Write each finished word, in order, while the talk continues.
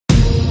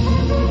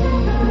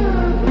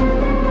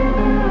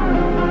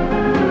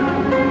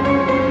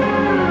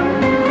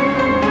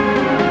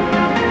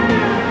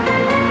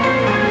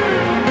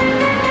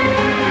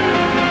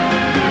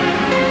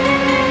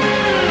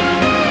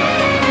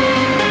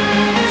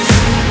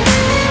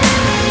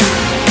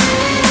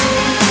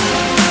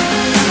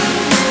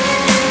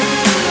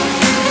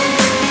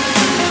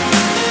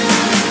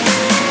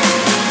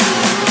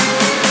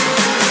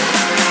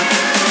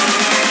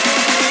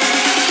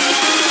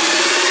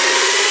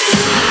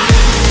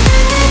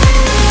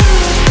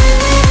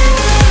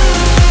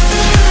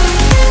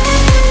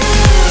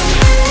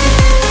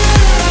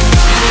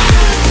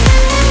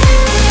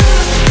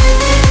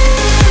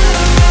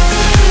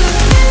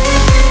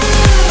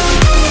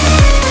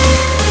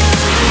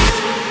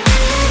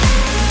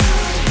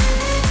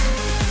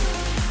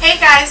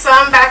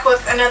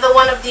another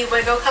one of the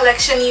WIGO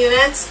collection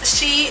units.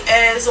 She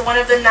is one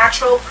of the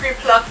natural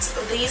pre-plucked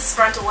lace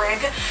front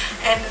wig,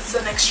 and it's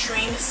an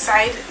extreme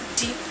side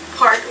deep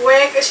part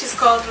wig. She's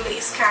called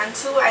Lace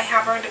KANTU. I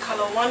have her in the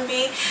color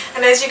 1B,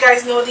 and as you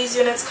guys know, these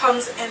units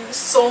comes in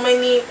so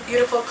many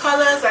beautiful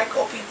colors like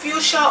OP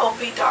fuchsia, OP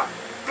dark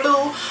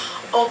blue,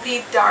 OP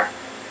dark,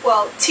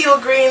 well, teal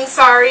green,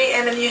 sorry,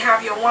 and then you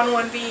have your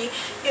 1B,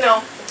 you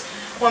know,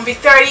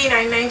 1B30,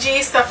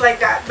 99G, stuff like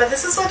that. But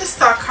this is what the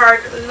stock card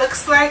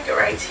looks like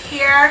right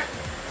here.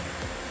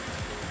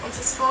 Once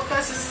it's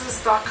focused, this is the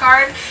stock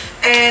card,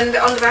 and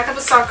on the back of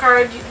the stock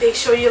card they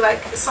show you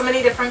like so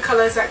many different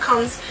colors that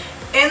comes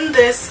in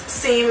this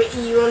same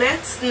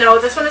unit. No,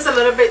 this one is a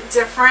little bit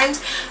different.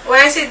 When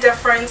I say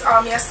different,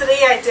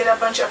 yesterday I did a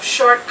bunch of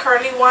short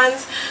curly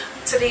ones.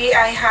 Today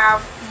I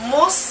have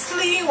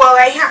mostly, well,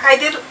 I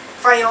did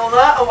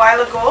viola a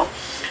while ago,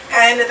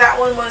 and that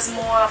one was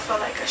more of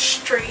a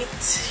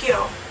straight, you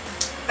know,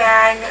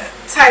 bang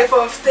type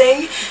of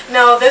thing.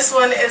 Now this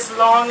one is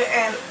long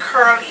and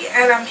curly,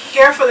 and I'm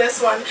here for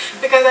this one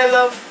because I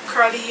love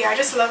curly hair. I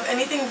just love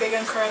anything big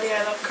and curly.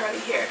 I love curly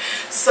hair.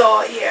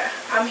 So yeah,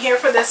 I'm here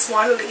for this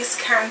one, Lace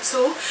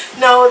KANTU.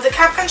 Now the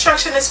cap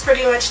construction is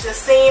pretty much the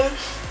same.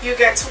 You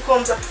get 2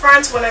 combs up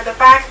front, 1 at the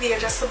back, the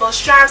adjustable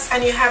straps,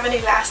 and you have an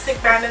elastic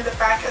band in the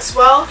back as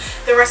well.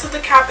 The rest of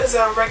the cap is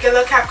a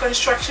regular cap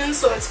construction,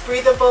 so it's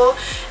breathable.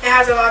 It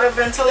has a lot of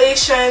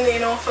ventilation, you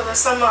know, for the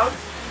summer.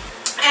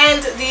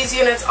 And these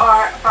units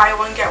are buy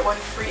one get one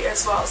free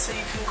as well, so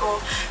you can go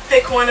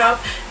pick one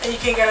up and you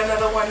can get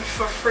another one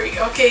for free.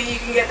 Okay, you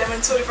can get them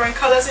in 2 different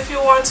colors if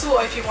you want to,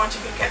 or if you want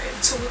you can get it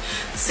 2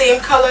 same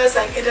colors.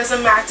 Like, it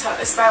doesn't matter,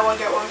 it's buy one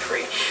get one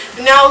free.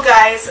 Now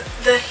guys,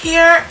 the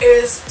hair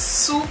is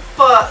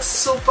super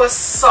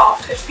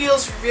soft. It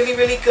feels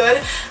really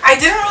good. I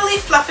didn't really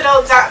fluff it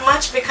out that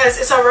much because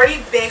it's already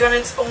big on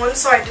its own,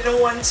 so I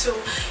didn't want to,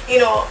 you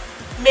know,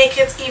 make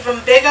it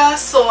even bigger,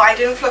 so I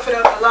didn't fluff it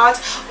out a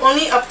lot.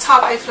 Only up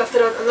top I fluffed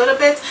it out a little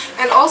bit,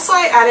 and also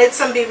I added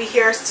some baby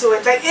hairs to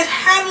it. Like, it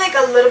had like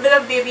a little bit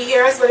of baby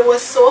hairs, but it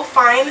was so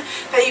fine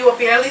that you were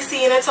barely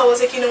seeing it, so I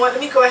was like, you know what,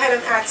 let me go ahead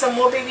and add some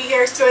more baby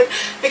hairs to it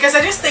because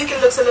I just think it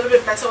looks a little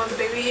bit better with the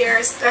baby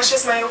hairs. That's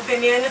just my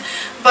opinion.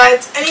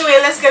 But anyway,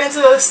 let's get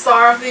into the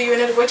star of the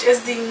unit, which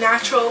is the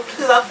natural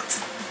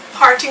plucked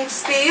parting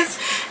space.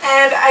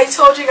 And I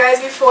told you guys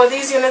before,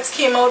 these units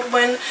came out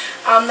when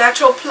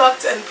natural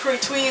plucked and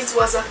pre-tweezed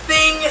was a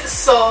thing.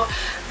 So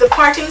the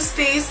parting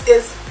space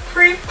is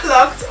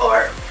pre-plucked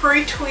or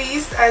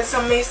pre-tweezed, as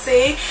some may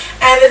say,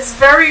 and it's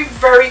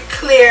very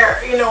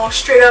clear, you know,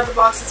 straight out of the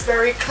box. It's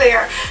very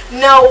clear.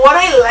 Now what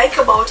I like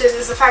about it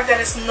is the fact that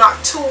it's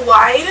not too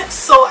wide,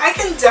 so I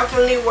can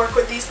definitely work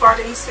with these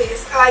parting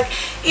space. Like,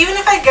 even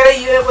if I get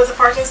a unit with a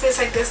parting space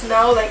like this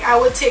now, like, I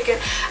would take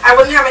it. I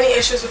wouldn't have any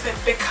issues with it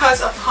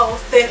because of how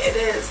thin it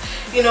is.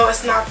 You know,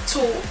 it's not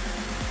too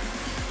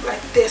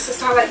like this,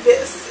 it's not like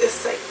this,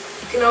 it's like,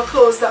 you know,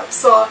 closed up,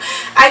 so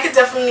I could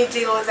definitely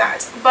deal with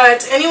that.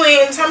 But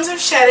anyway, in terms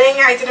of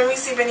shedding, I didn't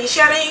receive any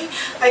shedding.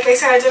 Like I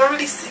said, I didn't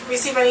really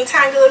receive any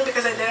tangling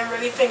because I didn't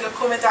really finger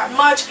comb it that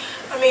much.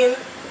 I mean,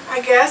 I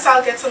guess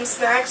I'll get some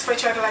snags if I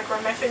try to like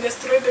run my fingers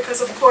through it,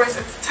 because of course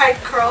it's tight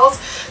curls,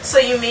 so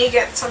you may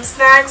get some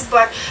snags.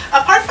 But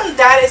apart from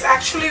that, it's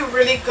actually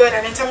really good,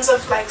 and in terms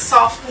of like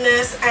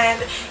softness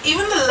and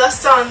even the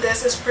luster on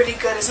this is pretty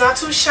good. It's not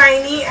too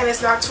shiny and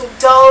it's not too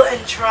dull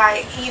and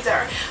dry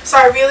either, so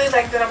I really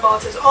like that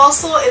about it.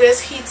 Also, it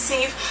is heat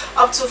safe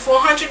up to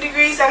 400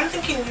 degrees. I don't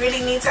think you really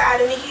need to add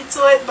any heat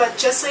to it, but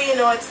just so you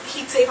know, it's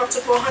heat safe up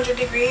to 400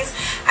 degrees,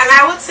 and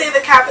I would say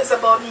the cap is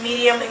about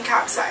medium in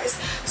cap size.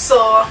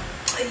 So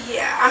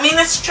yeah, I mean,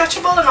 it's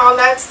stretchable and all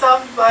that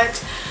stuff, but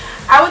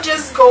I would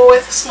just go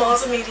with small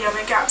to medium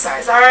in cap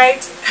size,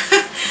 alright?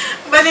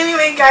 But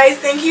anyway guys,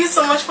 thank you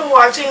so much for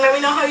watching. Let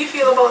me know how you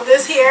feel about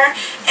this hair,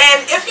 and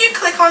if you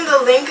click on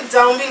the link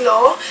down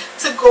below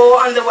to go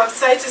on the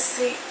website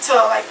to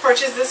like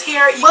purchase this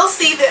hair, you will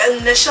see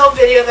the initial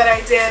video that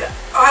I did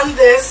on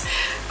this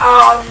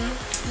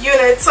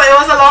unit. So it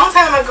was a long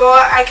time ago.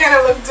 I kind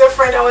of looked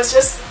different. I was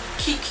just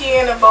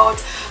kikiing about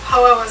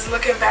how I was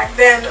looking back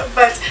then,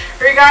 but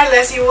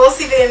regardless, you will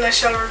see the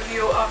initial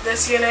review of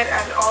this unit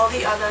and all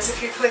the others.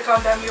 If you click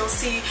on them, you'll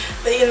see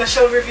the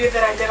initial review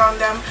that I did on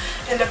them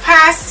in the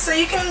past, so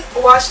you can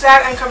watch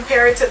that and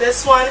compare it to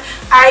this one.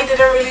 I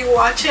didn't really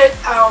watch it.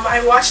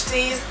 I watched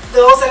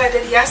those that I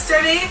did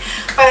yesterday,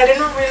 but I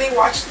didn't really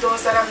watch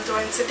those that I'm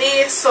doing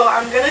today, so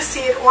I'm gonna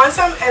see it once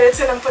I'm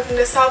editing and putting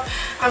this up.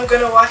 I'm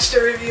gonna watch the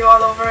review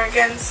all over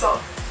again,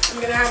 so I'm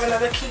gonna have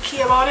another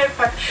kiki about it.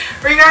 But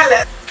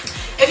regardless,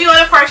 if you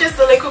want to purchase,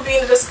 the link will be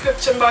in the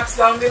description box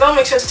down below.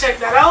 Make sure to check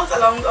that out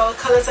along with all the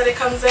colors that it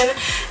comes in,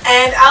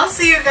 and I'll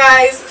see you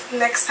guys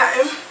next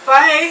time.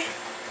 Bye.